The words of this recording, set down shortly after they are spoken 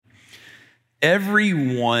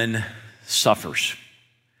Everyone suffers.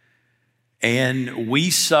 And we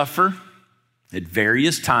suffer at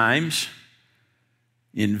various times,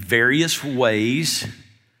 in various ways,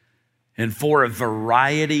 and for a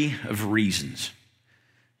variety of reasons.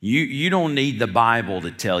 You don't need the Bible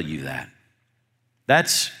to tell you that.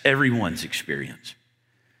 That's everyone's experience.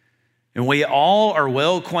 And we all are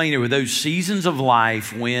well acquainted with those seasons of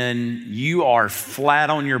life when you are flat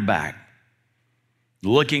on your back,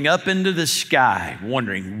 looking up into the sky,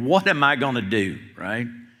 wondering, what am I going to do, right?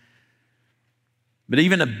 But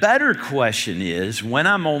even a better question is, when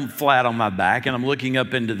I'm flat on my back and I'm looking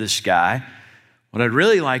up into the sky, what I'd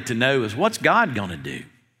really like to know is, what's God going to do?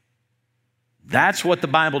 That's what the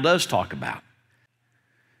Bible does talk about.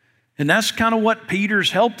 And that's kind of what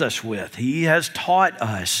Peter's helped us with. He has taught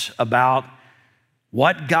us about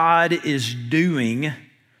what God is doing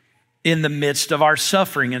in the midst of our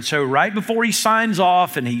suffering. And so right before he signs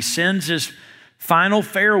off and he sends his final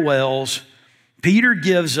farewells, Peter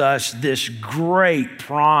gives us this great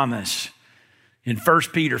promise in 1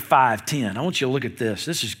 Peter 5:10. I want you to look at this.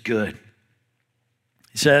 This is good.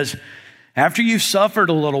 He says, after you've suffered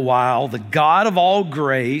a little while, the God of all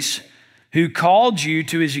grace, who called you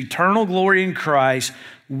to his eternal glory in Christ,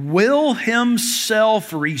 will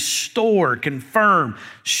himself restore, confirm,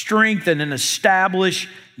 strengthen, and establish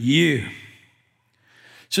you.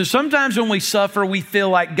 So sometimes when we suffer, we feel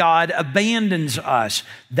like God abandons us.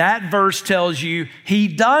 That verse tells you he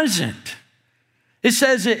doesn't. It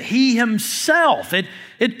says that he himself,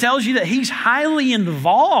 it tells you that he's highly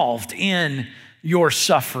involved in your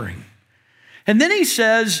suffering. And then he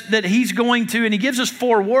says that he's going to, and he gives us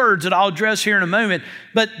 4 words that I'll address here in a moment,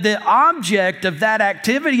 but the object of that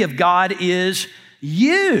activity of God is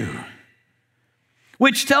you,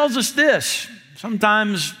 which tells us this.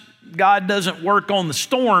 Sometimes God doesn't work on the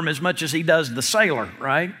storm as much as he does the sailor,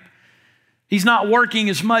 right? He's not working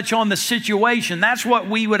as much on the situation. That's what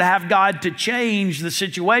we would have God to change the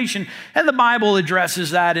situation. And the Bible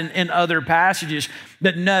addresses that in other passages.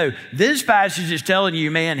 But no, this passage is telling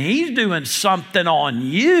you, man, he's doing something on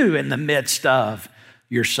you in the midst of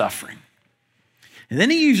your suffering. And then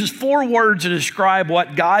he uses 4 words to describe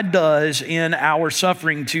what God does in our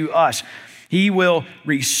suffering to us. He will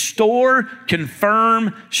restore,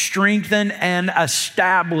 confirm, strengthen, and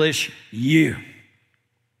establish you.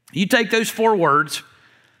 You take those 4 words,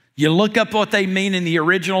 you look up what they mean in the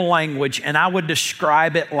original language, and I would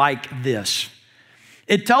describe it like this.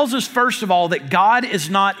 It tells us, first of all, that God is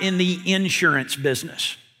not in the insurance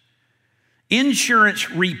business.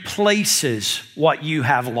 Insurance replaces what you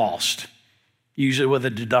have lost, usually with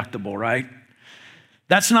a deductible, right?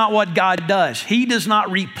 That's not what God does. He does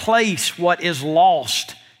not replace what is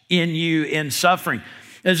lost in you in suffering.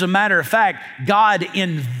 As a matter of fact, God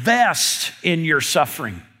invests in your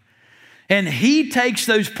suffering. And he takes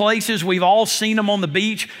those places, we've all seen them on the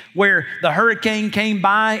beach, where the hurricane came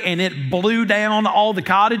by and it blew down all the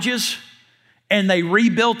cottages, and they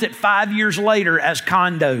rebuilt it 5 years later as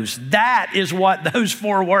condos. That is what those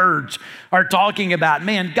 4 words are talking about.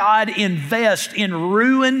 Man, God invests in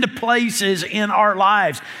ruined places in our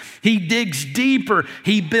lives. He digs deeper,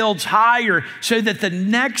 he builds higher, so that the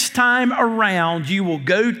next time around you will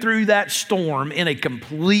go through that storm in a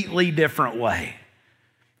completely different way.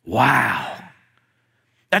 Wow.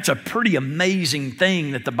 That's a pretty amazing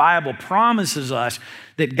thing that the Bible promises us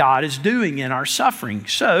that God is doing in our suffering.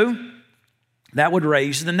 So that would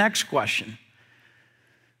raise the next question.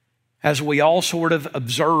 As we all sort of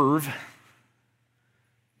observe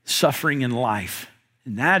suffering in life,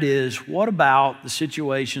 and that is, what about the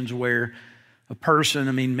situations where a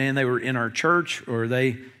person, they were in our church or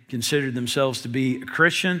they considered themselves to be a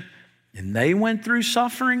Christian and they went through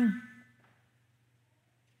suffering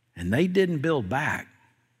and they didn't build back.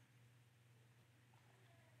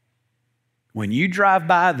 When you drive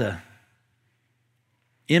by the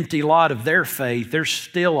empty lot of their faith, there's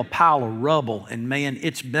still a pile of rubble, and man,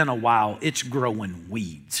 it's been a while. It's growing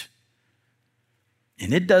weeds.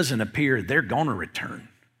 And it doesn't appear they're going to return.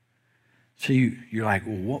 So you're like,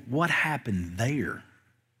 well, what happened there?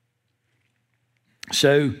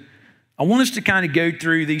 So I want us to kind of go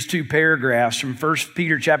through these 2 paragraphs from 1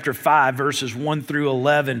 Peter chapter 5, verses 1 through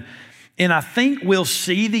 11. And I think we'll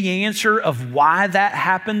see the answer of why that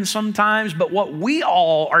happens sometimes. But what we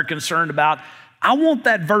all are concerned about, I want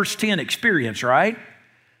that verse 10 experience, right?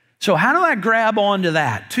 So how do I grab onto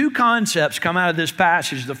that? 2 concepts come out of this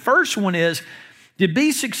passage. The first one is, to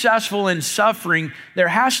be successful in suffering, there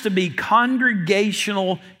has to be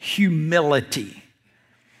congregational humility.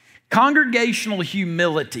 Congregational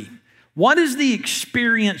humility. What is the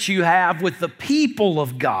experience you have with the people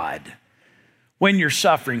of God when you're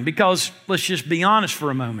suffering? Because let's just be honest for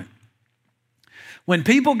a moment. When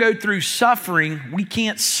people go through suffering, we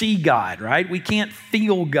can't see God, right? We can't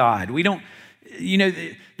feel God. We don't,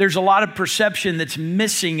 there's a lot of perception that's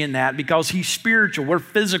missing in that because he's spiritual. We're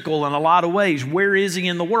physical in a lot of ways. Where is he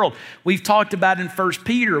in the world? We've talked about in 1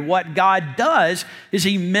 Peter, what God does is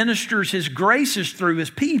he ministers his graces through his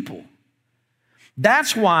people.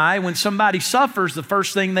 That's why when somebody suffers, the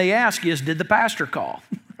first thing they ask is, did the pastor call?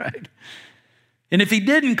 Right? And if he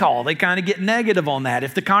didn't call, they kind of get negative on that.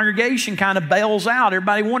 If the congregation kind of bails out,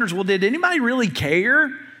 everybody wonders, well, did anybody really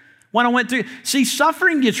care when I went through? See,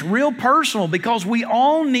 suffering gets real personal because we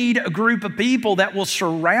all need a group of people that will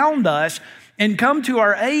surround us and come to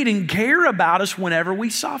our aid and care about us whenever we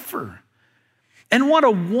suffer. And what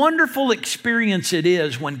a wonderful experience it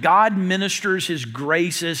is when God ministers his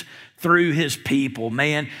graces through his people.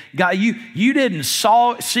 Man, God, you didn't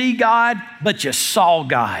see God, but you saw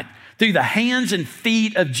God through the hands and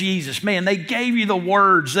feet of Jesus. Man, they gave you the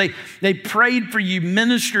words. They prayed for you,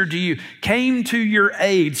 ministered to you, came to your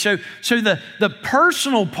aid. So the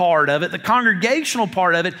personal part of it, the congregational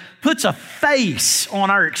part of it, puts a face on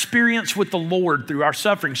our experience with the Lord through our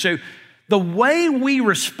suffering. So the way we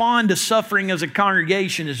respond to suffering as a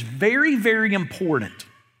congregation is very, very important.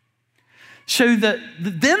 So then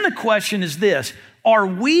the question is this: are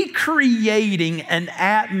we creating an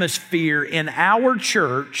atmosphere in our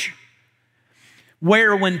church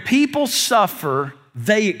where when people suffer,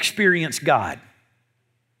 they experience God?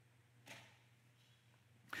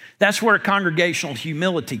 That's where congregational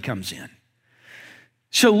humility comes in.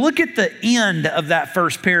 So look at the end of that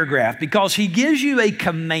first paragraph, because he gives you a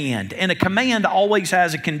command, and a command always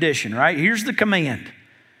has a condition, right? Here's the command.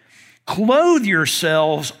 Clothe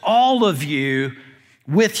yourselves, all of you,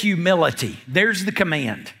 with humility. There's the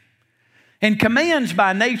command. And commands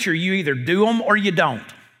by nature, you either do them or you don't.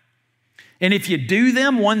 And if you do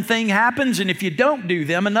them, one thing happens, and if you don't do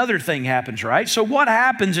them, another thing happens, right? So what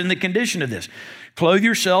happens in the condition of this? Clothe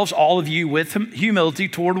yourselves, all of you, with humility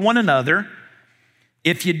toward one another.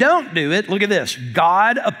 If you don't do it, look at this.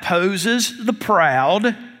 God opposes the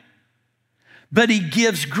proud, but he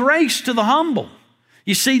gives grace to the humble.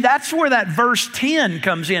 You see, that's where that verse 10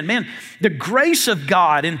 comes in. Man, the grace of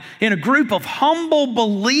God in a group of humble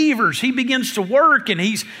believers, he begins to work, and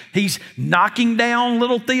he's knocking down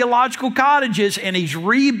little theological cottages, and he's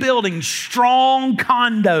rebuilding strong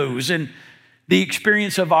condos in the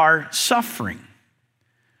experience of our suffering.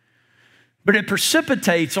 But it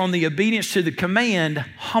precipitates on the obedience to the command,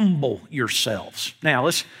 humble yourselves. Now,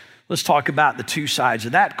 let's talk about the two sides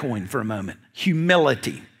of that coin for a moment.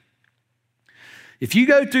 Humility. If you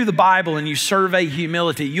go through the Bible and you survey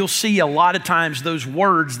humility, you'll see a lot of times those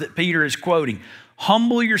words that Peter is quoting.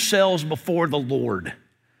 Humble yourselves before the Lord.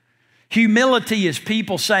 Humility is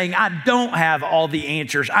people saying, I don't have all the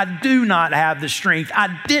answers. I do not have the strength.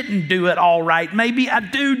 I didn't do it all right. Maybe I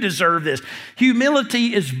do deserve this.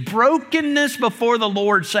 Humility is brokenness before the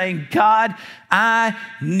Lord, saying, God, I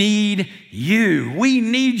need you. We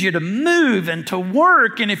need you to move and to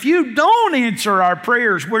work. And if you don't answer our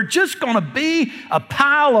prayers, we're just going to be a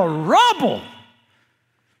pile of rubble.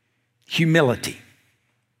 Humility.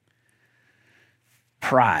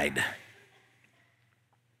 Pride.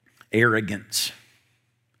 Arrogance,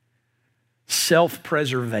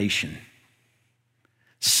 self-preservation,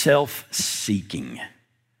 self-seeking,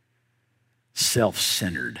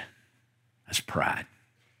 self-centered. That's pride.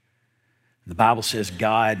 The Bible says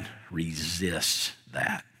God resists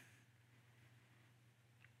that.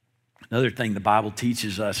 Another thing the Bible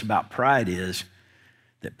teaches us about pride is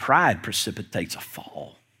that pride precipitates a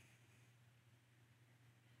fall.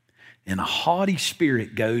 And a haughty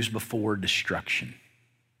spirit goes before destruction.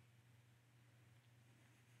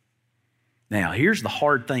 Now, here's the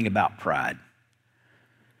hard thing about pride.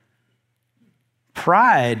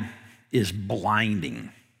 Pride is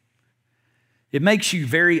blinding. It makes you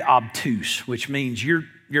very obtuse, which means you're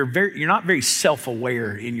not very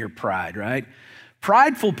self-aware in your pride, right?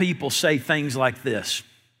 Prideful people say things like this.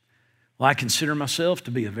 Well, I consider myself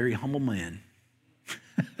to be a very humble man.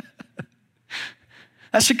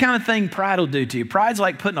 That's the kind of thing pride will do to you. Pride's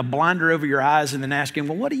like putting a blinder over your eyes and then asking,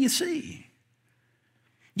 well, what do you see?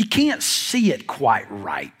 You can't see it quite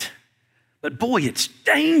right. But boy, it's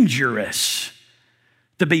dangerous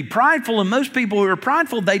to be prideful. And most people who are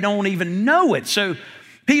prideful, they don't even know it. So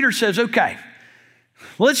Peter says, okay,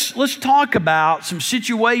 let's talk about some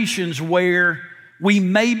situations where we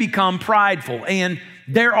may become prideful. And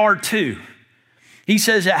there are two. He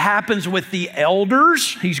says it happens with the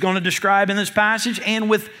elders, he's going to describe in this passage, and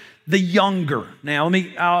with the younger. Now,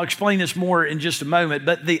 I'll explain this more in just a moment.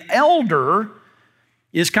 But the elder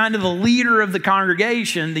is kind of the leader of the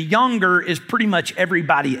congregation. The younger is pretty much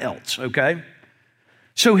everybody else, okay?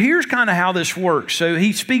 So here's kind of how this works. So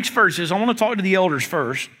he speaks first, says, I want to talk to the elders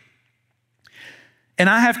first. And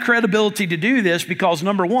I have credibility to do this because,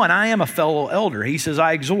 number one, I am a fellow elder. He says,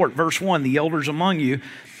 I exhort, verse 1, the elders among you,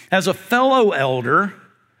 as a fellow elder.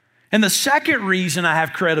 And the second reason I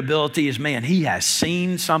have credibility is, man, he has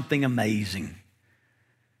seen something amazing.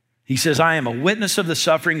 He says, I am a witness of the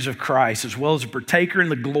sufferings of Christ as well as a partaker in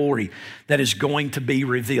the glory that is going to be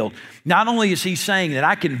revealed. Not only is he saying that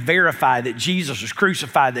I can verify that Jesus was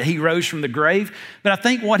crucified, that he rose from the grave, but I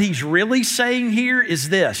think what he's really saying here is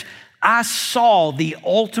this. I saw the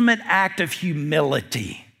ultimate act of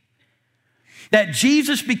humility. That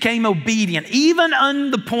Jesus became obedient, even on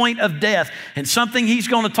the point of death. And something he's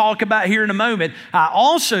going to talk about here in a moment, I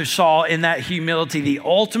also saw in that humility the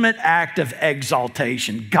ultimate act of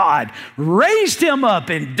exaltation. God raised him up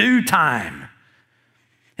in due time.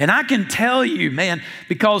 And I can tell you, man,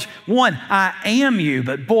 because one, I am you,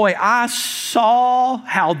 but boy, I saw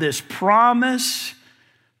how this promise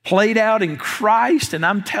played out in Christ, and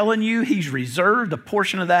I'm telling you, he's reserved a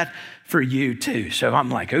portion of that for you too. So I'm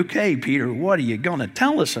like, okay, Peter, what are you going to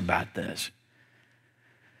tell us about this?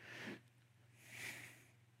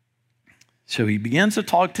 So he begins to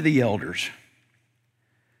talk to the elders.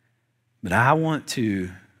 But I want to,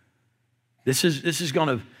 this is going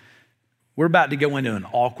to, we're about to go into an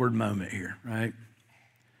awkward moment here, right?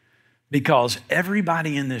 Because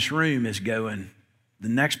everybody in this room is going, the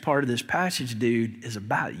next part of this passage, dude, is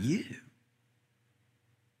about you.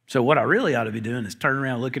 So what I really ought to be doing is turning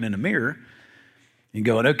around, looking in the mirror and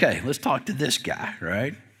going, okay, let's talk to this guy,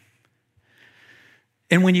 right?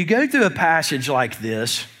 And when you go through a passage like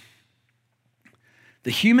this, the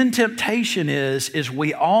human temptation is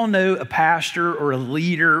we all know a pastor or a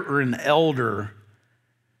leader or an elder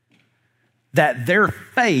that their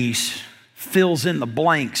face fills in the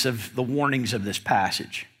blanks of the warnings of this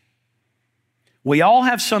passage. We all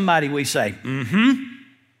have somebody we say,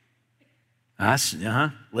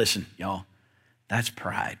 Listen, y'all, that's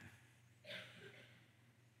pride.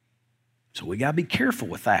 So we got to be careful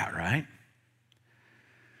with that, right?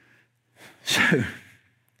 So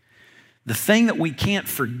the thing that we can't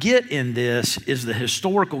forget in this is the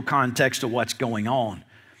historical context of what's going on.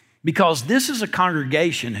 Because this is a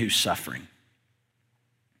congregation who's suffering.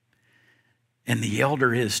 And the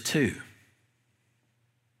elder is too.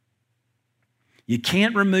 You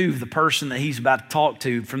can't remove the person that he's about to talk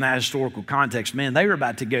to from that historical context. Man, they were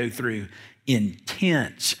about to go through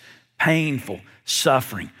intense, painful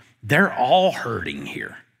suffering. They're all hurting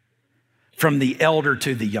here, from the elder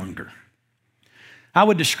to the younger. I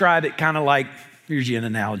would describe it kind of like, here's an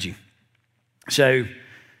analogy. So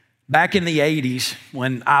back in the 80s,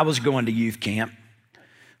 when I was going to youth camp,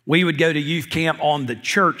 we would go to youth camp on the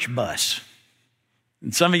church bus.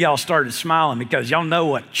 And some of y'all started smiling because y'all know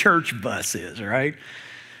what church bus is, right?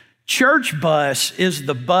 Church bus is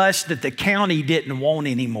the bus that the county didn't want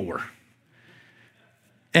anymore.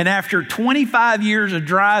 And after 25 years of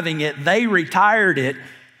driving it, they retired it,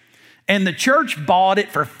 and the church bought it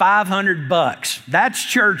for $500. That's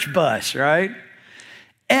church bus, right?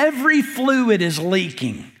 Every fluid is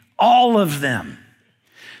leaking, all of them.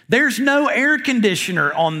 There's no air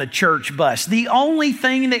conditioner on the church bus. The only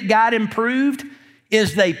thing that got improved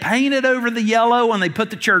is they painted over the yellow and they put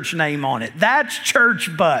the church name on it. That's church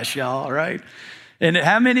bus, y'all, right? And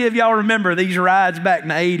how many of y'all remember these rides back in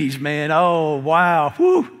the 80s, man? Oh, wow.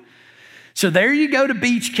 Whew. So there you go to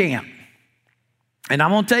beach camp. And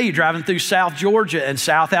I'm going to tell you, driving through South Georgia and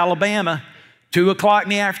South Alabama, 2 o'clock in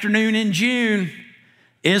the afternoon in June,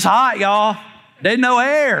 it's hot, y'all. There's no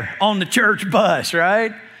air on the church bus,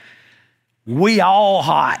 right? We all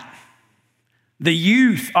hot. The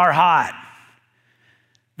youth are hot.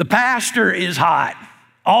 The pastor is hot.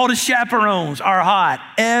 All the chaperones are hot.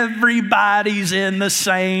 Everybody's in the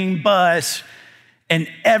same bus and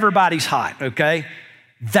everybody's hot, okay?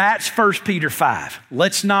 That's 1 Peter 5.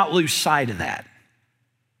 Let's not lose sight of that.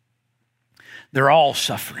 They're all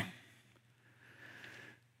suffering.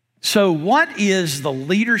 So what is the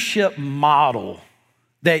leadership model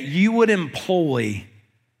that you would employ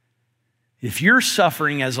if you're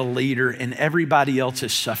suffering as a leader and everybody else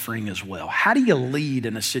is suffering as well? How do you lead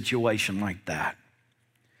in a situation like that?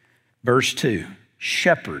 Verse 2,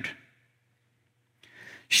 shepherd.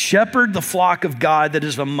 Shepherd the flock of God that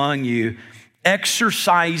is among you,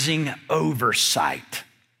 exercising oversight.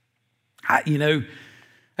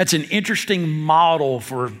 That's an interesting model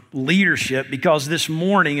for leadership, because this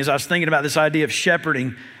morning, as I was thinking about this idea of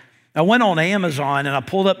shepherding, I went on Amazon and I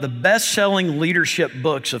pulled up the best-selling leadership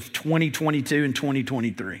books of 2022 and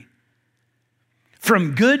 2023.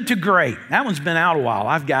 From good to great. That one's been out a while.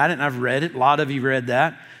 I've got it and I've read it. A lot of you read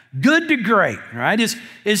that. Good to great, right?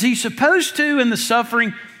 Is he supposed to, in the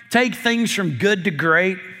suffering, take things from good to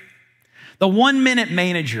great? The 1 Minute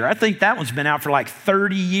Manager, I think that one's been out for like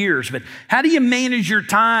 30 years, but how do you manage your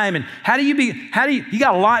time and you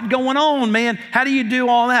got a lot going on, man. How do you do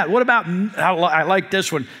all that? What about, I like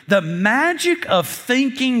this one, the magic of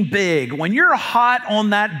thinking big. When you're hot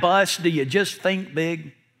on that bus, do you just think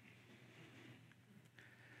big?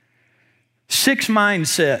 6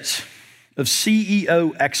 mindsets of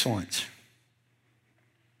CEO excellence.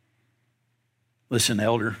 Listen,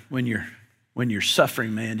 elder, when you're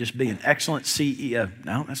suffering, man, just be an excellent CEO.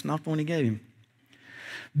 No, that's not the one he gave him.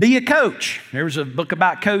 Be a coach. There was a book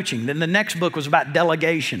about coaching. Then the next book was about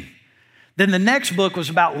delegation. Then the next book was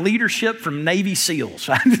about leadership from Navy SEALs.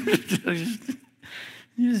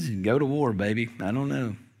 Just go to war, baby. I don't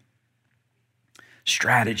know.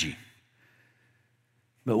 Strategy.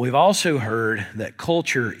 But we've also heard that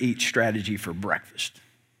culture eats strategy for breakfast.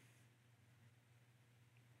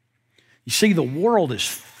 You see, the world is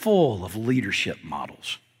full of leadership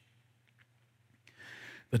models.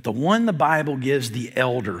 But the one the Bible gives the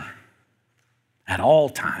elder at all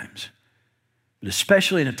times, but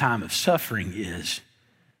especially in a time of suffering, is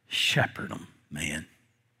shepherd them, man.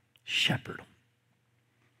 Shepherd them.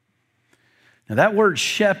 Now, that word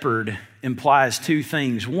shepherd implies two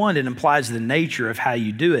things. One, it implies the nature of how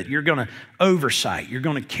you do it. You're going to oversight. You're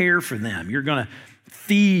going to care for them. You're going to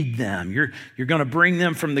feed them. You're going to bring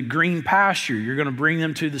them from the green pasture. You're going to bring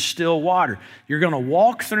them to the still water. You're going to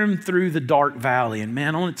walk them through the dark valley. And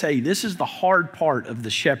man, I want to tell you, this is the hard part of the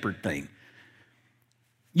shepherd thing.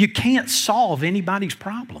 You can't solve anybody's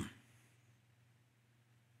problem.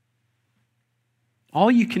 All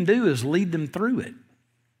you can do is lead them through it.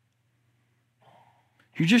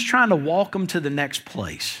 You're just trying to walk them to the next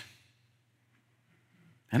place.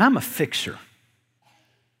 And I'm a fixer.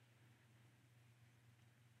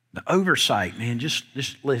 The oversight, man, just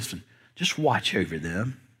listen. Just watch over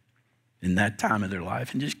them in that time of their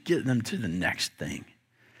life and just get them to the next thing.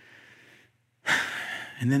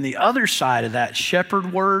 And then the other side of that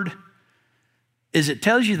shepherd word is it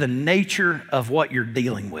tells you the nature of what you're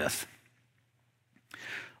dealing with.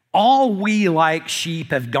 All we like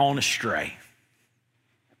sheep have gone astray.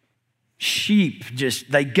 Sheep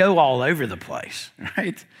they go all over the place,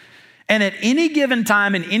 right? And at any given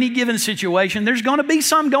time, in any given situation, there's going to be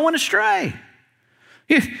some going astray.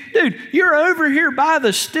 Dude, you're over here by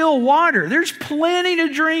the still water. There's plenty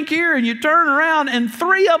to drink here, and you turn around, and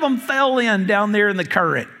 3 of them fell in down there in the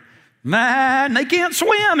current. Man, they can't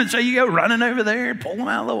swim, and so you go running over there and pull them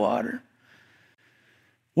out of the water.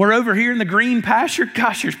 We're over here in the green pasture.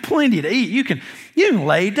 Gosh, there's plenty to eat. You can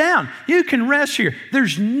lay down. You can rest here.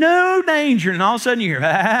 There's no danger. And all of a sudden you hear,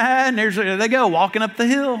 and there they go walking up the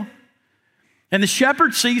hill. And the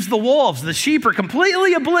shepherd sees the wolves. The sheep are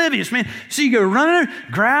completely oblivious, man. So you go running,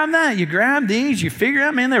 grab that. You grab these. You figure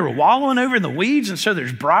out, man, they were wallowing over in the weeds. And so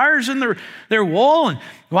there's briars in their wool. And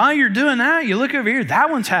while you're doing that, you look over here. That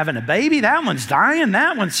one's having a baby. That one's dying.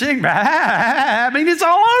 That one's sick. I mean, it's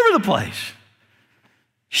all over the place.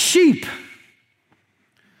 Sheep.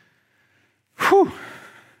 Whew.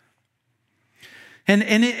 And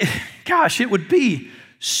it would be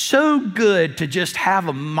so good to just have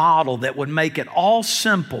a model that would make it all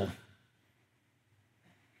simple.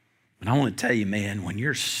 But I want to tell you, man, when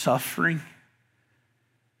you're suffering,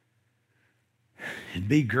 it'd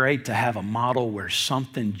be great to have a model where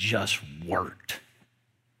something just worked.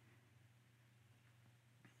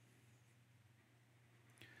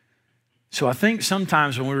 So I think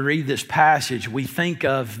sometimes when we read this passage, we think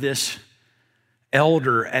of this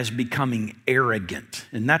elder as becoming arrogant.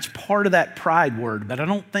 And that's part of that pride word, but I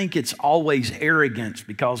don't think it's always arrogance,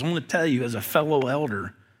 because I want to tell you, as a fellow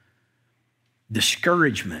elder,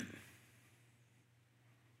 discouragement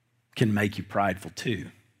can make you prideful too.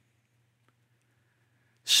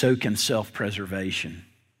 So can self-preservation.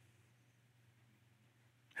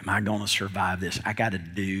 Am I going to survive this? I got to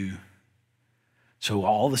do. So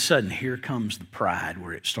all of a sudden, here comes the pride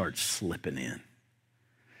where it starts slipping in.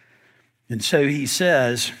 And so he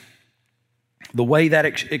says, the way that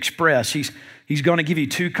expressed, he's going to give you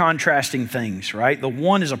 2 contrasting things, right? The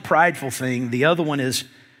one is a prideful thing. The other one is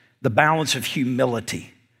the balance of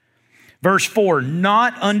humility. Verse 4,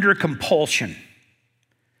 not under compulsion.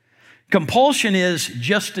 Compulsion is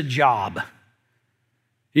just a job.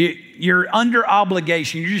 You're under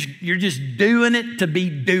obligation. You're just doing it to be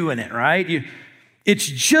doing it, right? It's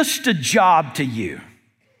just a job to you.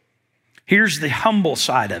 Here's the humble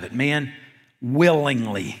side of it, man.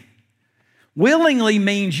 Willingly. Willingly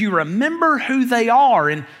means you remember who they are,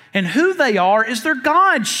 and who they are is they're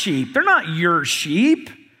God's sheep. They're not your sheep.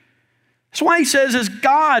 That's why he says, as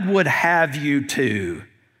God would have you to.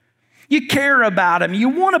 You care about them. You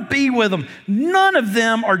want to be with them. None of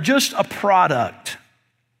them are just a product.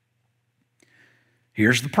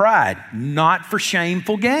 Here's the pride, not for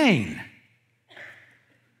shameful gain.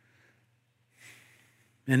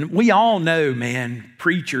 And we all know, man,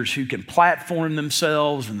 preachers who can platform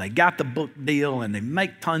themselves and they got the book deal and they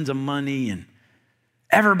make tons of money and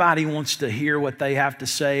everybody wants to hear what they have to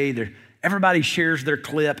say. Everybody shares their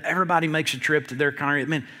clip. Everybody makes a trip to their congregation.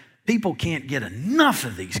 Man, people can't get enough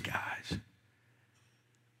of these guys.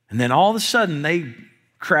 And then all of a sudden they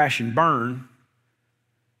crash and burn.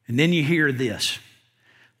 And then you hear this.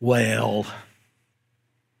 Well,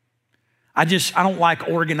 I don't like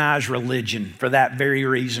organized religion for that very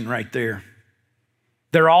reason right there.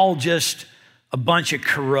 They're all just a bunch of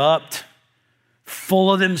corrupt,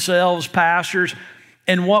 full of themselves pastors.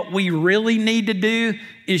 And what we really need to do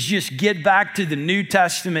is just get back to the New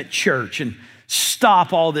Testament church and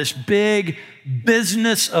stop all this big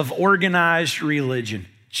business of organized religion.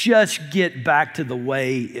 Just get back to the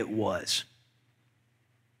way it was.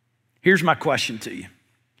 Here's my question to you.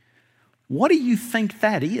 What do you think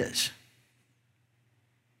that is?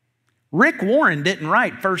 Rick Warren didn't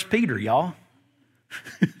write 1 Peter, y'all.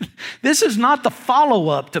 This is not the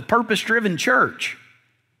follow-up to purpose-driven church.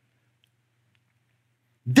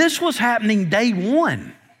 This was happening day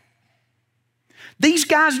one. These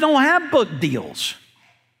guys don't have book deals.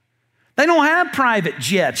 They don't have private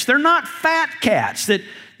jets. They're not fat cats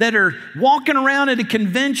that are walking around at a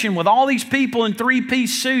convention with all these people in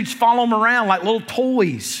three-piece suits, follow them around like little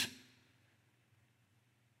toys.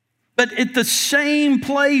 But at the same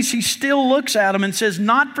place, he still looks at them and says,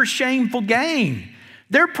 not for shameful gain.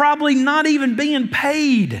 They're probably not even being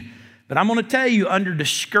paid. But I'm going to tell you, under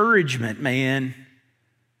discouragement, man,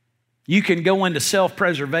 you can go into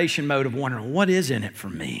self-preservation mode of wondering, what is in it for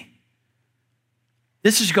me?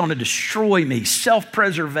 This is going to destroy me.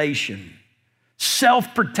 Self-preservation,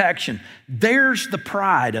 self-protection. There's the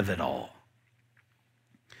pride of it all.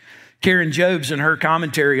 Karen Jobes, in her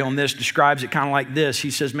commentary on this, describes it kind of like this. He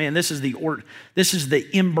says, man, this is the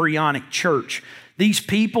embryonic church. These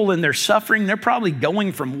people in their suffering, they're probably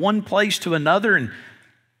going from one place to another. And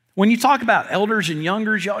when you talk about elders and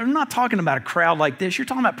youngers, you're not talking about a crowd like this. You're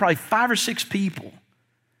talking about probably 5 or 6 people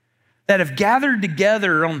that have gathered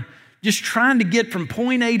together on just trying to get from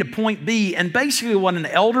point A to point B. And basically what an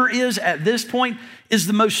elder is at this point is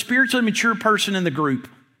the most spiritually mature person in the group.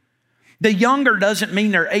 The younger doesn't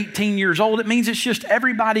mean they're 18 years old. It means it's just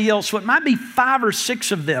everybody else. So it might be 5 or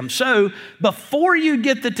 6 of them. So before you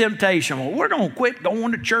get the temptation, well, we're going to quit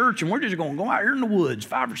going to church and we're just going to go out here in the woods.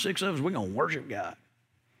 5 or 6 of us, we're going to worship God.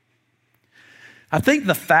 I think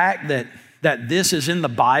the fact that this is in the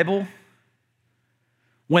Bible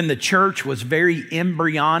when the church was very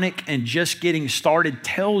embryonic and just getting started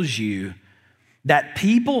tells you that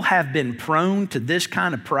people have been prone to this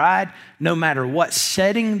kind of pride no matter what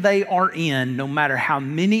setting they are in, no matter how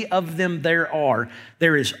many of them there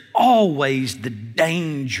is always the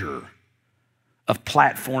danger of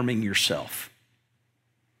platforming yourself.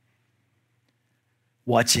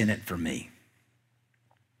 What's in it for me?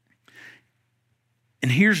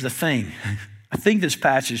 And here's the thing. I think this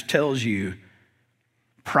passage tells you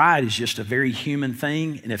pride is just a very human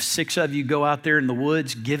thing. And if 6 of you go out there in the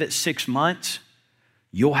woods, give it 6 months,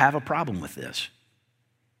 you'll have a problem with this.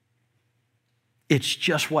 It's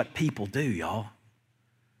just what people do, y'all.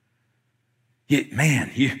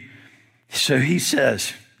 So he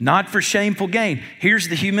says, not for shameful gain. Here's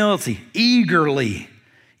the humility. Eagerly.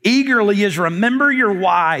 Eagerly is remember your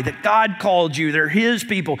why, that God called you. They're his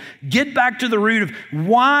people. Get back to the root of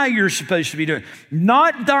why you're supposed to be doing it.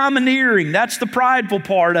 Not domineering. That's the prideful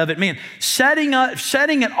part of it. Man, setting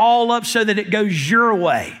it all up so that it goes your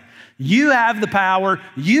way. You have the power.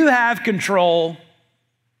 You have control.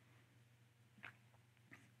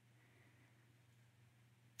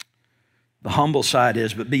 The humble side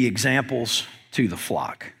is, but be examples to the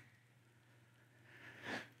flock.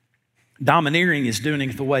 Domineering is doing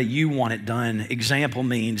it the way you want it done. Example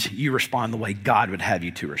means you respond the way God would have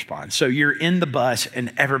you to respond. So you're in the bus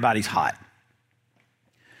and everybody's hot.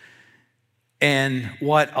 And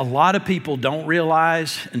what a lot of people don't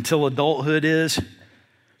realize until adulthood is,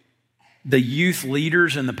 the youth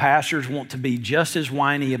leaders and the pastors want to be just as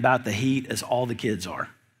whiny about the heat as all the kids are.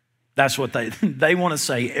 That's what they want to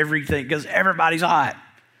say everything because everybody's hot.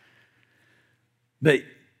 But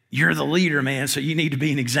you're the leader, man, so you need to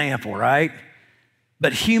be an example, right?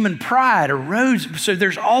 But human pride arose. So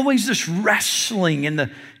there's always this wrestling in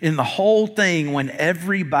the whole thing when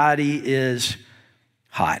everybody is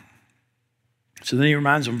hot. So then he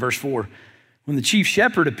reminds them, verse 4, when the chief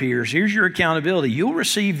shepherd appears, here's your accountability. You'll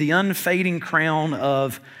receive the unfading crown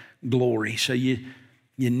of glory. So you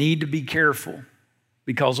need to be careful,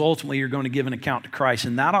 because ultimately you're going to give an account to Christ,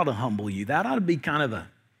 and that ought to humble you. That ought to be kind of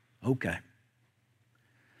okay.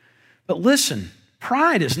 But listen,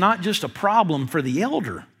 pride is not just a problem for the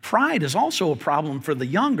elder. Pride is also a problem for the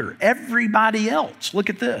younger, everybody else. Look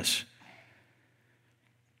at this.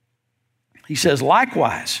 He says,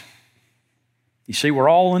 likewise, you see, we're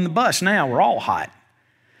all in the bus now. We're all hot.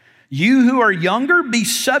 You who are younger, be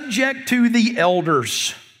subject to the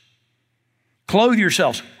elders. Clothe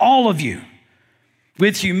yourselves, all of you,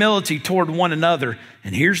 with humility toward one another.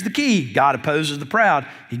 And here's the key. God opposes the proud.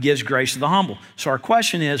 He gives grace to the humble. So our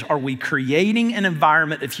question is, are we creating an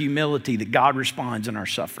environment of humility that God responds in our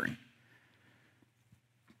suffering?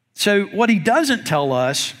 So what he doesn't tell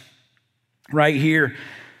us right here,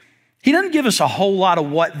 he doesn't give us a whole lot of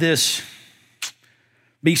what this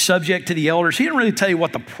be subject to the elders. He didn't really tell you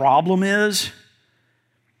what the problem is.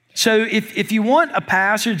 So if you want a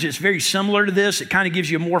passage that's very similar to this, it kind of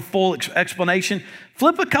gives you a more full explanation,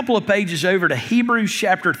 flip a couple of pages over to Hebrews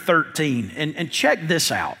chapter 13 and check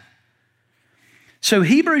this out. So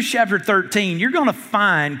Hebrews chapter 13, you're going to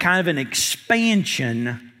find kind of an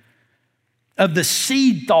expansion of the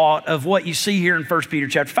seed thought of what you see here in 1 Peter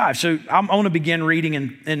chapter 5. So I'm going to begin reading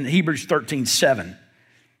in Hebrews 13:7.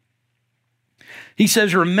 He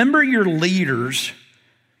says, remember your leaders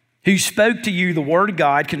who spoke to you the word of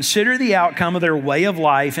God, consider the outcome of their way of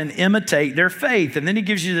life and imitate their faith. And then he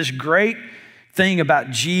gives you this great thing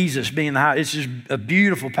about Jesus being the high. It's just a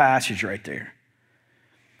beautiful passage right there.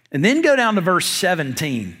 And then go down to verse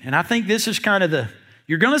 17. And I think this is kind of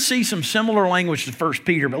you're going to see some similar language to 1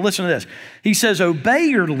 Peter, but listen to this. He says, obey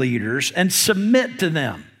your leaders and submit to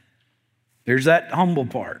them. There's that humble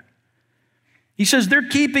part. He says they're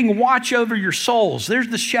keeping watch over your souls. There's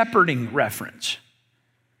the shepherding reference.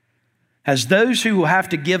 As those who will have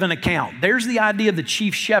to give an account. There's the idea of the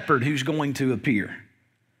chief shepherd who's going to appear.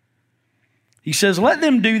 He says, let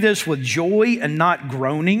them do this with joy and not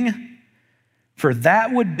groaning, for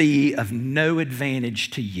that would be of no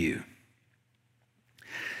advantage to you.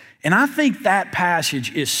 And I think that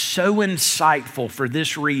passage is so insightful for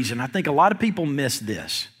this reason. I think a lot of people miss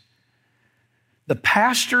this. The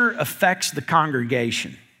pastor affects the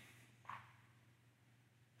congregation.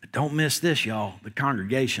 But don't miss this, y'all. The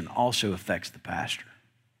congregation also affects the pastor.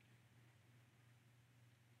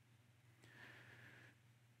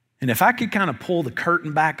 And if I could kind of pull the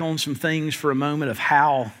curtain back on some things for a moment of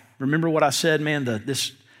how, remember what I said, man,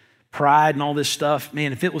 this pride and all this stuff,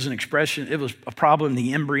 man, if it was an expression, it was a problem in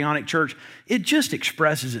the embryonic church, it just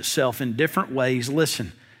expresses itself in different ways.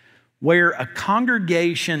 Listen, where a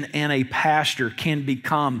congregation and a pastor can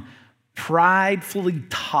become pridefully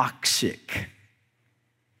toxic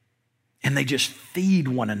and they just feed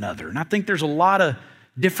one another. And I think there's a lot of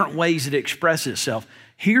different ways that it expresses itself.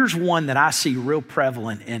 Here's one that I see real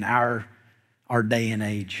prevalent in our day and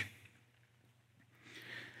age.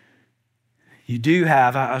 You do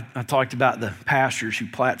have, I talked about the pastors who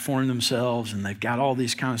platform themselves and they've got all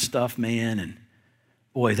this kind of stuff, man, and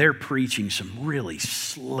boy, they're preaching some really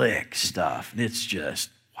slick stuff. And it's just,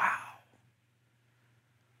 wow.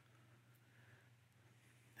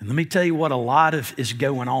 And let me tell you what a lot of is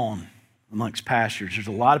going on amongst pastors. There's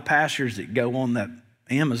a lot of pastors that go on that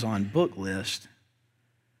Amazon book list.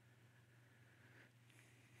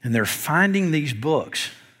 And they're finding these books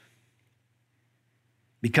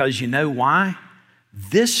because you know why?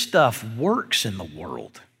 This stuff works in the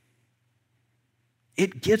world.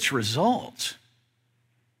 It gets results.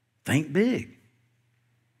 Think big.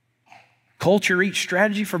 Culture eats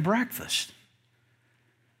strategy for breakfast.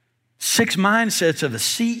 6 mindsets of a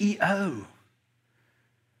CEO.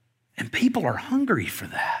 And people are hungry for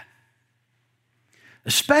that.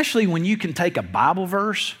 Especially when you can take a Bible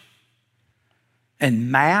verse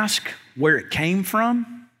and mask where it came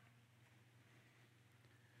from.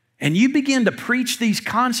 And you begin to preach these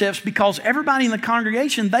concepts because everybody in the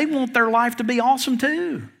congregation, they want their life to be awesome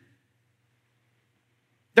too.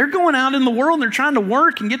 They're going out in the world and they're trying to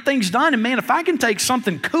work and get things done. And man, if I can take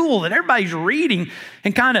something cool that everybody's reading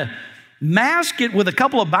and kind of mask it with a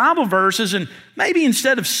couple of Bible verses, and maybe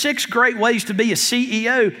instead of 6 great ways to be a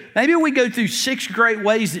CEO, maybe we go through 6 great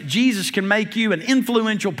ways that Jesus can make you an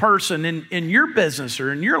influential person in your business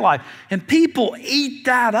or in your life. And people eat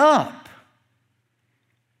that up.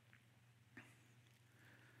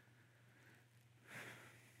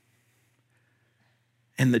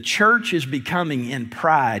 And the church is becoming, in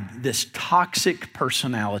pride, this toxic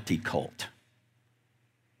personality cult.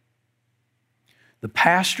 The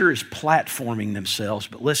pastor is platforming themselves,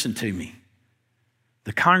 but listen to me.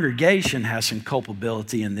 The congregation has some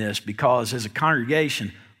culpability in this because as a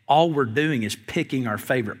congregation, all we're doing is picking our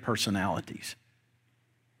favorite personalities.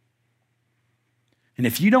 And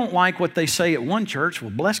if you don't like what they say at one church,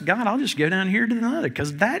 well, bless God, I'll just go down here to another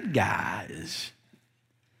because that guy is,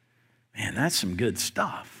 man, that's some good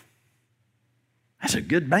stuff. That's a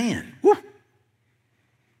good band. Woo!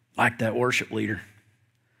 Like that worship leader.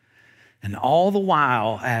 And all the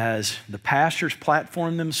while, as the pastors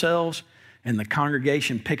platform themselves and the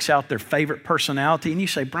congregation picks out their favorite personality, and you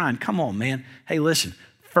say, Brian, come on, man. Hey, listen,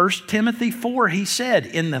 1 Timothy 4, he said,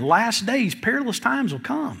 in the last days, perilous times will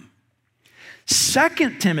come.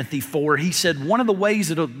 2 Timothy 4, he said, one of the ways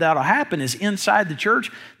that'll happen is inside the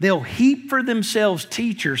church, they'll heap for themselves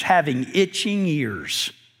teachers having itching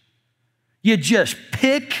ears. You just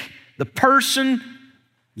pick the person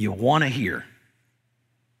you want to hear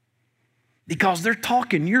because they're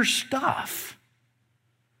talking your stuff.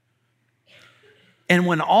 And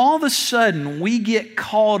when all of a sudden we get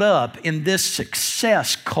caught up in this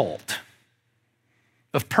success cult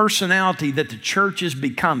of personality that the church is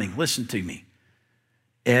becoming, listen to me,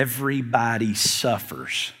 everybody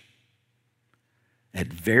suffers at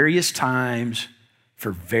various times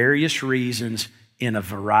for various reasons in a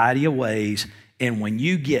variety of ways. And when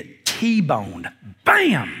you get T-boned,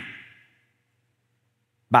 bam,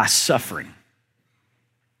 by suffering,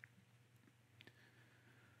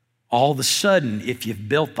 all of a sudden, if you've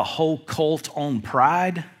built the whole cult on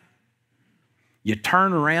pride, you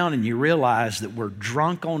turn around and you realize that we're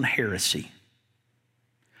drunk on heresy.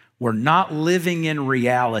 We're not living in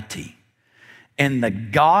reality. And the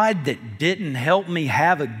God that didn't help me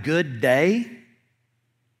have a good day,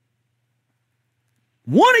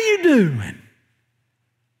 what are you doing?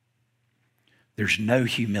 There's no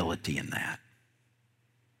humility in that.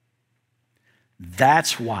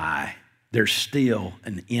 That's why there's still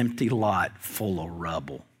an empty lot full of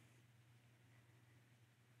rubble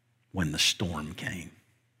when the storm came.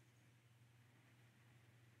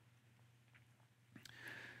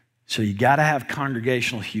 So you got to have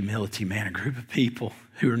congregational humility, man, a group of people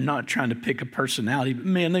who are not trying to pick a personality, but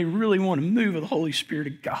man, they really want to move with the Holy Spirit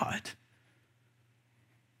of God.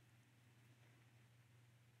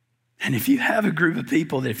 And if you have a group of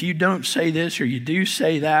people that if you don't say this or you do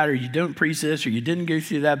say that or you don't preach this or you didn't go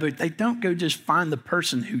through that, but they don't go just find the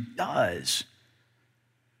person who does.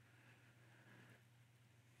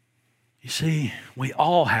 You see, we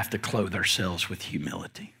all have to clothe ourselves with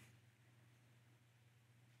humility.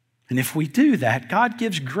 And if we do that, God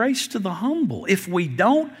gives grace to the humble. If we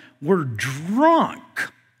don't, we're drunk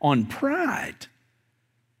on pride.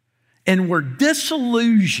 And we're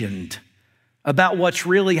disillusioned about what's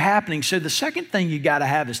really happening. So the second thing you got to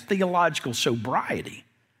have is theological sobriety.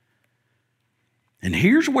 And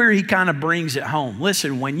here's where he kind of brings it home.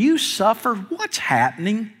 Listen, when you suffer, what's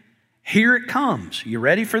happening? Here it comes. You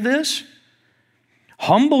ready for this?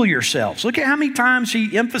 Humble yourselves. Look at how many times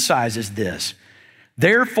he emphasizes this.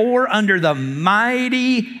 Therefore, under the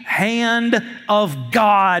mighty hand of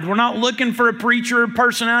God. We're not looking for a preacher or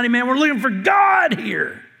personality, man. We're looking for God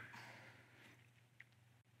here.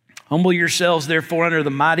 Humble yourselves, therefore, under the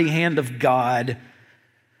mighty hand of God,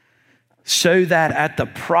 so that at the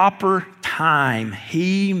proper time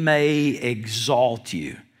he may exalt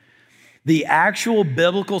you. The actual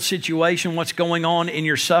biblical situation, what's going on in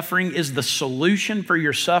your suffering, is the solution for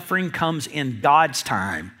your suffering comes in God's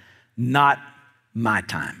time, not my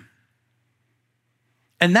time.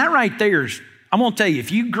 And that right there is, I'm going to tell you,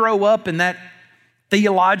 if you grow up in that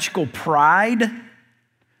theological pride,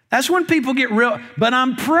 that's when people get real, but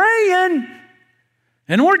I'm praying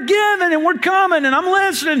and we're giving and we're coming and I'm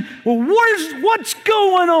listening. Well, what's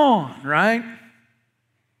going on, right?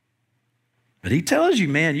 But he tells you,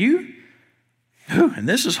 man, and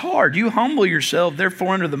this is hard, you humble yourself,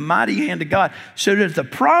 therefore, under the mighty hand of God, so that at the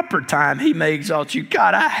proper time he may exalt you.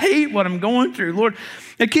 God, I hate what I'm going through, Lord.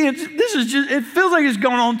 It feels like it's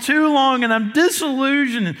going on too long and I'm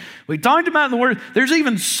disillusioned. And we talked about in the Word, there's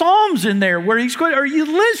even Psalms in there where he's going, are you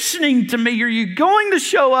listening to me? Are you going to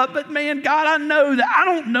show up? But man, God, I know that I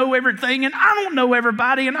don't know everything and I don't know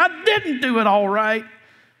everybody and I didn't do it all right.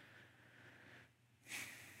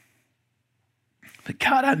 But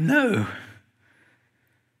God, I know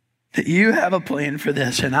that you have a plan for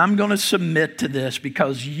this and I'm going to submit to this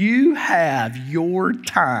because you have your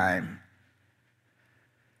time.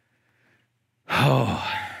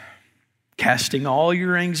 Casting all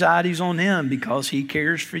your anxieties on him because he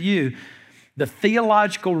cares for you. The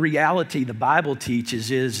theological reality the Bible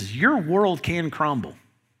teaches is your world can crumble,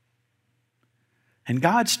 and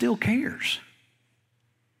God still cares.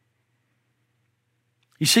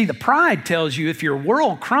 You see, the pride tells you if your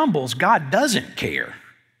world crumbles, God doesn't care.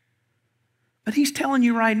 But he's telling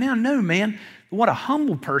you right now, no, man, what a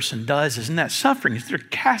humble person does is in that suffering is they're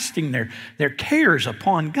casting their cares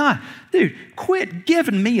upon God. Dude, quit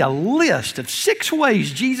giving me a list of 6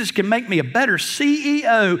 ways Jesus can make me a better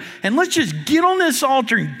CEO, and let's just get on this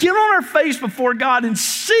altar and get on our face before God and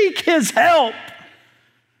seek his help.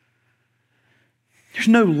 There's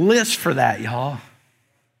no list for that, y'all.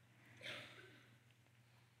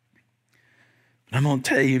 I'm going to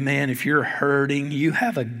tell you, man, if you're hurting, you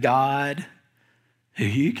have a God who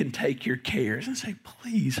you can take your cares and say,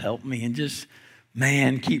 please help me, and just,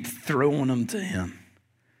 man, keep throwing them to him.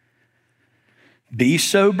 Be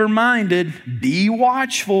sober-minded. Be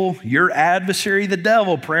watchful. Your adversary, the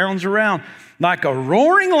devil, prowls around like a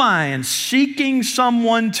roaring lion seeking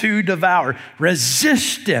someone to devour.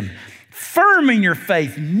 Resist him, firm in your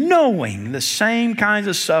faith, knowing the same kinds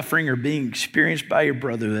of suffering are being experienced by your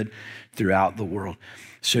brotherhood throughout the world.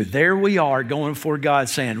 So there we are going before God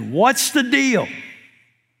saying, what's the deal?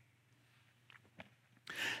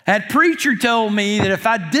 That preacher told me that if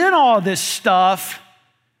I did all this stuff,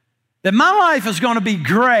 that my life was going to be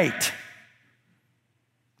great.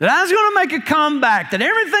 That I was going to make a comeback, that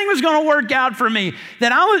everything was going to work out for me,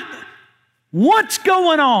 what's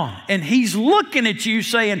going on? And he's looking at you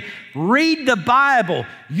saying, read the Bible.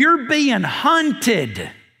 You're being hunted.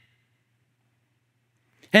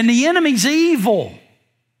 And the enemy's evil.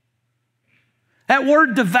 That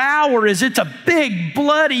word devour it's a big,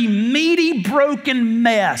 bloody, meaty, broken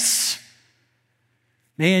mess.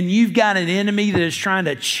 Man, you've got an enemy that is trying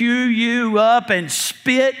to chew you up and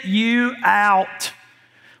spit you out.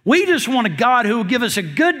 We just want a God who will give us a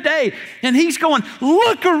good day. And he's going,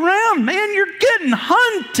 look around, man, you're getting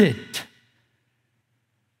hunted.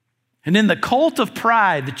 And in the cult of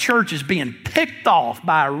pride, the church is being picked off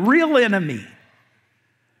by a real enemy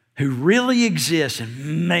who really exists,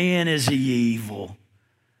 and man, is he evil.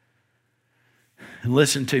 And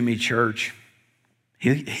listen to me, church.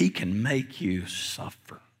 He can make you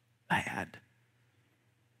suffer bad.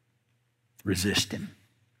 Resist him.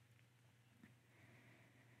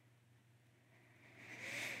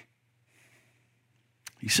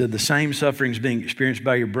 He said the same suffering is being experienced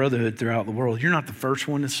by your brotherhood throughout the world. You're not the first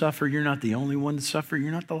one to suffer. You're not the only one to suffer.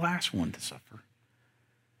 You're not the last one to suffer.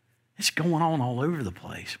 It's going on all over the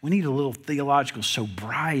place. We need a little theological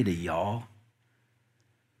sobriety, y'all.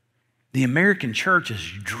 The American church is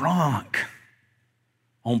drunk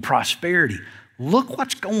on prosperity. Look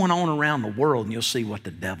what's going on around the world, and you'll see what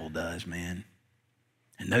the devil does, man.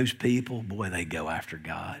 And those people, boy, they go after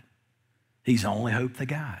God. He's the only hope they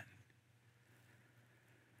got.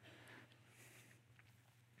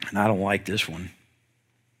 And I don't like this one,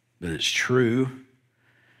 but it's true.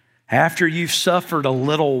 After you've suffered a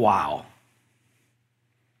little while.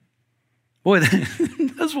 Boy,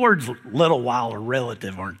 those words, little while, are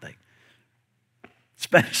relative, aren't they?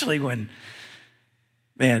 Especially when,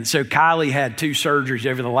 man, so Kylie had 2 surgeries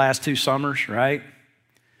over the last 2 summers, right?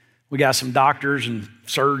 We got some doctors and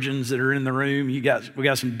surgeons that are in the room. We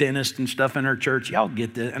got some dentists and stuff in our church. Y'all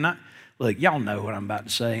get this. And look, y'all know what I'm about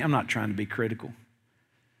to say. I'm not trying to be critical.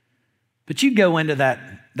 But you go into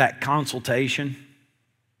that consultation,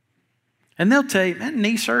 and they'll tell you, man,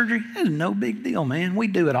 knee surgery, that's no big deal, man. We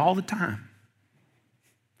do it all the time.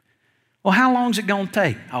 Well, how long is it going to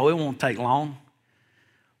take? Oh, it won't take long.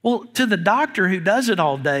 Well, to the doctor who does it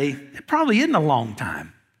all day, it probably isn't a long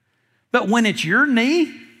time. But when it's your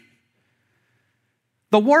knee,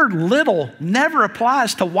 the word little never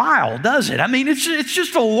applies to while, does it? I mean, it's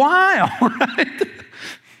just a while, right?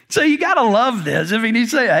 So you got to love this. I mean, you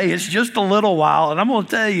say, hey, it's just a little while. And I'm going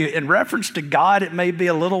to tell you, in reference to God, it may be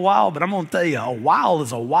a little while, but I'm going to tell you, a while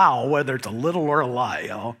is a while, whether it's a little or a lot,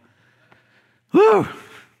 y'all. Whew.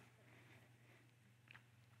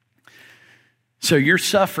 So your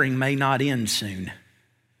suffering may not end soon.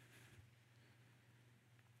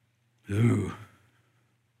 Ooh.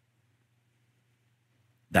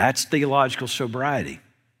 That's theological sobriety.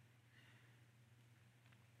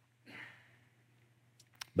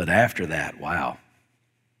 But after that, wow.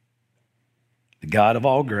 The God of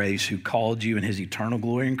all grace, who called you in his eternal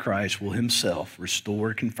glory in Christ, will himself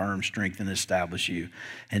restore, confirm, strengthen, and establish you.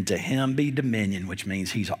 And to him be dominion, which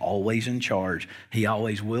means he's always in charge. He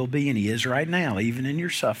always will be, and he is right now, even in your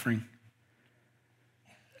suffering.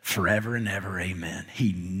 Forever and ever, amen.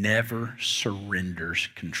 He never surrenders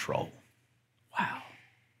control. Wow.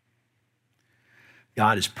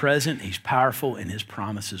 God is present, he's powerful, and his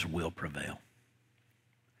promises will prevail.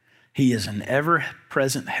 He is an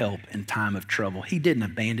ever-present help in time of trouble. He didn't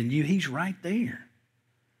abandon you. He's right there.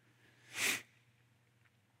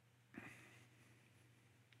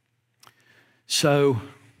 So,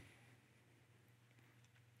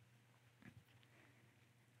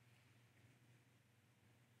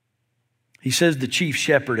 he says the chief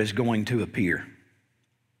shepherd is going to appear.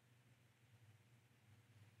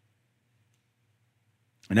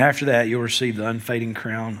 And after that, you'll receive the unfading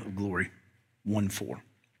crown of glory. 1:4.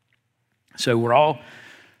 So we're all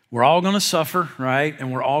going to suffer, right?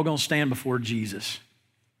 And we're all going to stand before Jesus.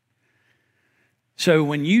 So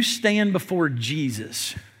when you stand before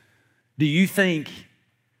Jesus, do you think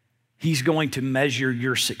he's going to measure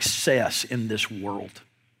your success in this world?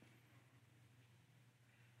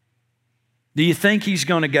 Do you think he's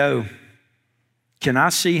going to go, can I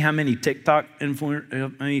see how many TikTok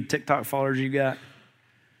followers you got?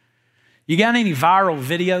 You got any viral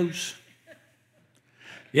videos?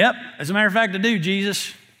 Yep, as a matter of fact, I do,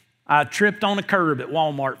 Jesus. I tripped on a curb at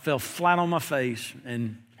Walmart, fell flat on my face,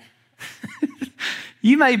 and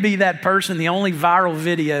you may be that person. The only viral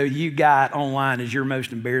video you got online is your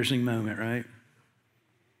most embarrassing moment, right?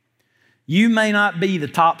 You may not be the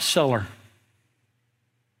top seller.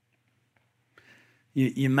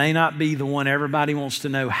 You may not be the one everybody wants to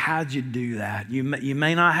know. How'd you do that? You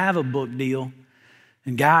may not have a book deal.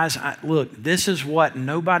 And guys, look, this is what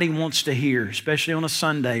nobody wants to hear, especially on a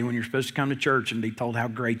Sunday when you're supposed to come to church and be told how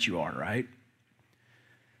great you are, right?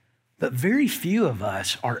 But very few of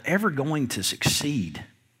us are ever going to succeed.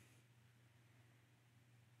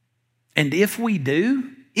 And if we do,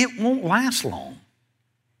 it won't last long.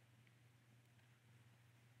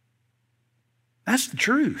 That's the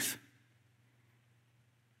truth.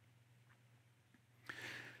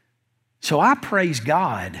 So I praise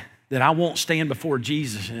God that I won't stand before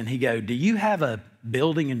Jesus and he go, do you have a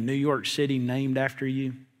building in New York City named after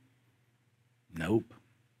you? Nope.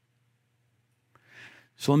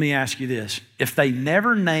 So let me ask you this. If they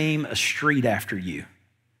never name a street after you,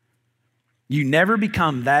 you never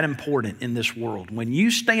become that important in this world. When you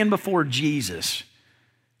stand before Jesus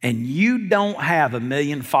and you don't have 1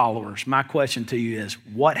 million followers, my question to you is,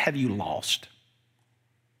 what have you lost?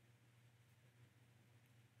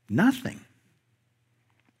 Nothing.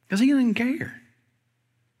 Because he doesn't care.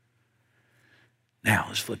 Now,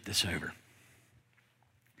 let's flip this over.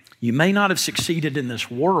 You may not have succeeded in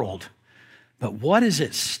this world, but what is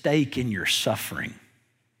at stake in your suffering?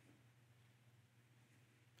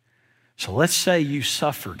 So let's say you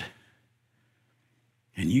suffered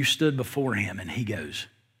and you stood before him and he goes,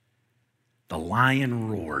 the lion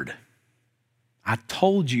roared. I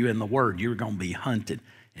told you in the word you were going to be hunted.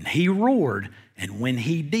 And he roared, and when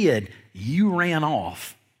he did, you ran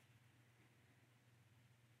off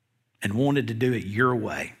and wanted to do it your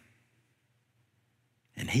way.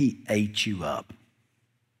 And he ate you up.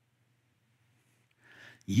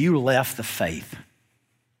 You left the faith.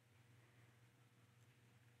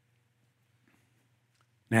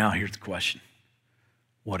 Now here's the question.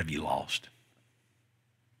 What have you lost?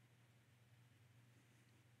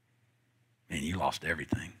 Man, you lost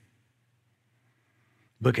everything.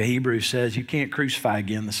 Book of Hebrews says you can't crucify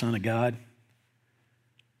again the Son of God.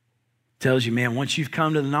 Tells you, man, once you've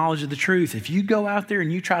come to the knowledge of the truth, if you go out there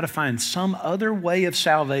and you try to find some other way of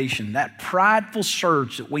salvation, that prideful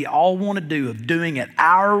search that we all want to do of doing it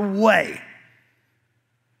our way,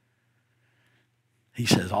 he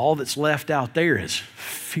says all that's left out there is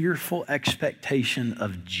fearful expectation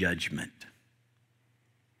of judgment.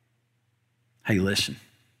 Hey, listen.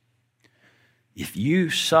 If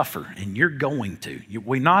you suffer, and you're going to,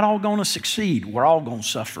 we're not all going to succeed, we're all going to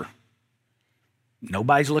suffer.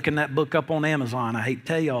 Nobody's looking that book up on Amazon. I hate to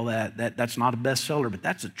tell you all that. That's not a bestseller, but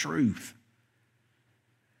that's the truth.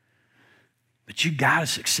 But you got to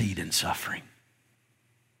succeed in suffering.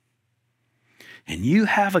 And you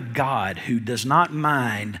have a God who does not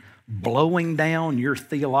mind blowing down your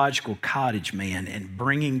theological cottage, man, and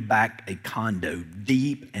bringing back a condo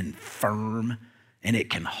deep and firm, and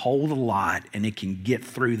it can hold a lot, and it can get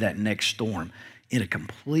through that next storm in a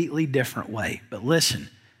completely different way. But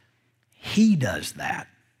listen, he does that.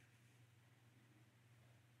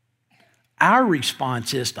 Our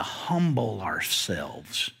response is to humble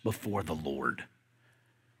ourselves before the Lord.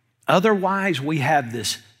 Otherwise, we have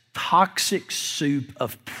this toxic soup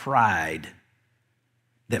of pride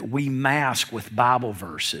that we mask with Bible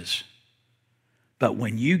verses. But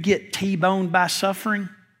when you get T-boned by suffering,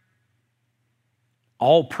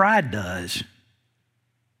 all pride does,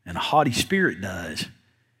 and a haughty spirit does,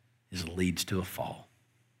 is it leads to a fall.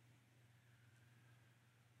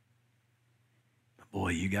 boy,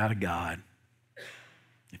 you got a God.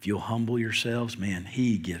 If you'll humble yourselves, man,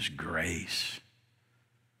 he gives grace.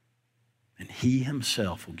 And he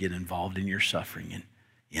himself will get involved in your suffering. And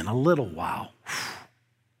in a little while,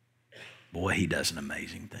 boy, he does an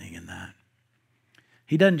amazing thing in that.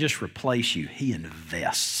 He doesn't just replace you, he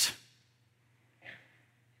invests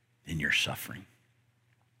in your suffering.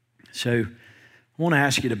 So I want to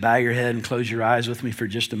ask you to bow your head and close your eyes with me for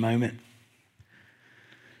just a moment.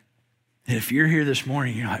 And if you're here this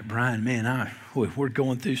morning, you're like, Brian, man, we're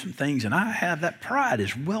going through some things, and I have that pride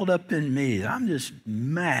is welled up in me. I'm just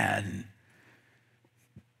mad. And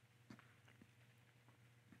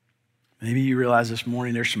maybe you realize this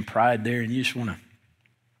morning there's some pride there, and you just want to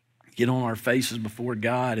get on our faces before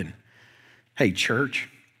God. And hey, church,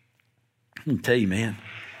 I'm going to tell you, man,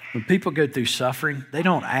 when people go through suffering, they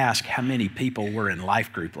don't ask how many people were in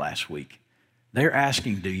life group last week. They're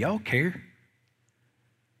asking, do y'all care?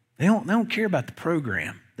 They don't care about the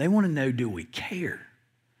program. They want to know, do we care?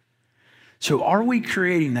 So are we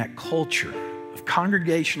creating that culture of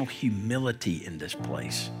congregational humility in this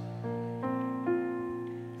place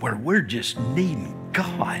where we're just needing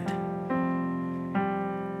God?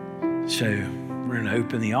 So we're going to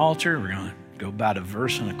open the altar. We're going to go about a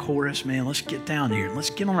verse and a chorus. Man, let's get down here and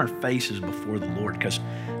let's get on our faces before the Lord, because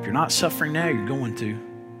if you're not suffering now, you're going to.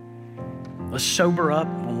 Let's sober up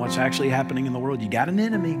on what's actually happening in the world. You got an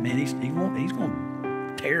enemy, man. He's going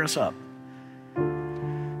to tear us up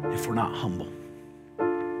if we're not humble.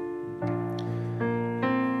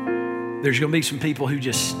 There's going to be some people who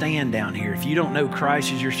just stand down here. If you don't know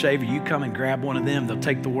Christ as your Savior, you come and grab one of them. They'll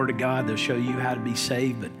take the Word of God. They'll show you how to be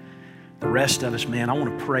saved. But the rest of us, man, I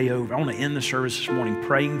want to pray over. I want to end the service this morning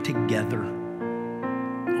praying together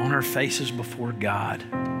on our faces before God.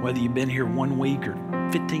 Whether you've been here 1 week or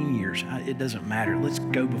 15 years, it doesn't matter. Let's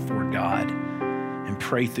go before God and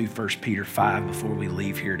pray through 1 Peter 5 before we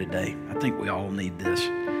leave here today. I think we all need this.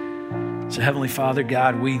 So Heavenly Father,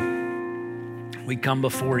 God, we come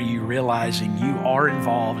before you realizing you are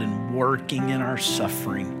involved in working in our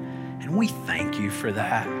suffering, and we thank you for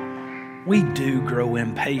that. We do grow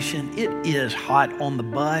impatient. It is hot on the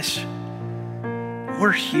bus.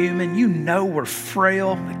 We're human. You know we're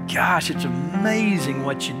frail. But gosh, it's amazing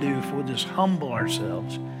what you do if we'll just humble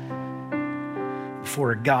ourselves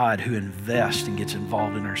before a God who invests and gets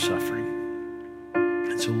involved in our suffering.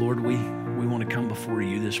 And so, Lord, we want to come before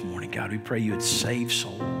you this morning. God, we pray you would save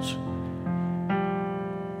souls.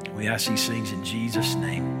 We ask these things in Jesus'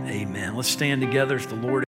 name. Amen. Let's stand together if the Lord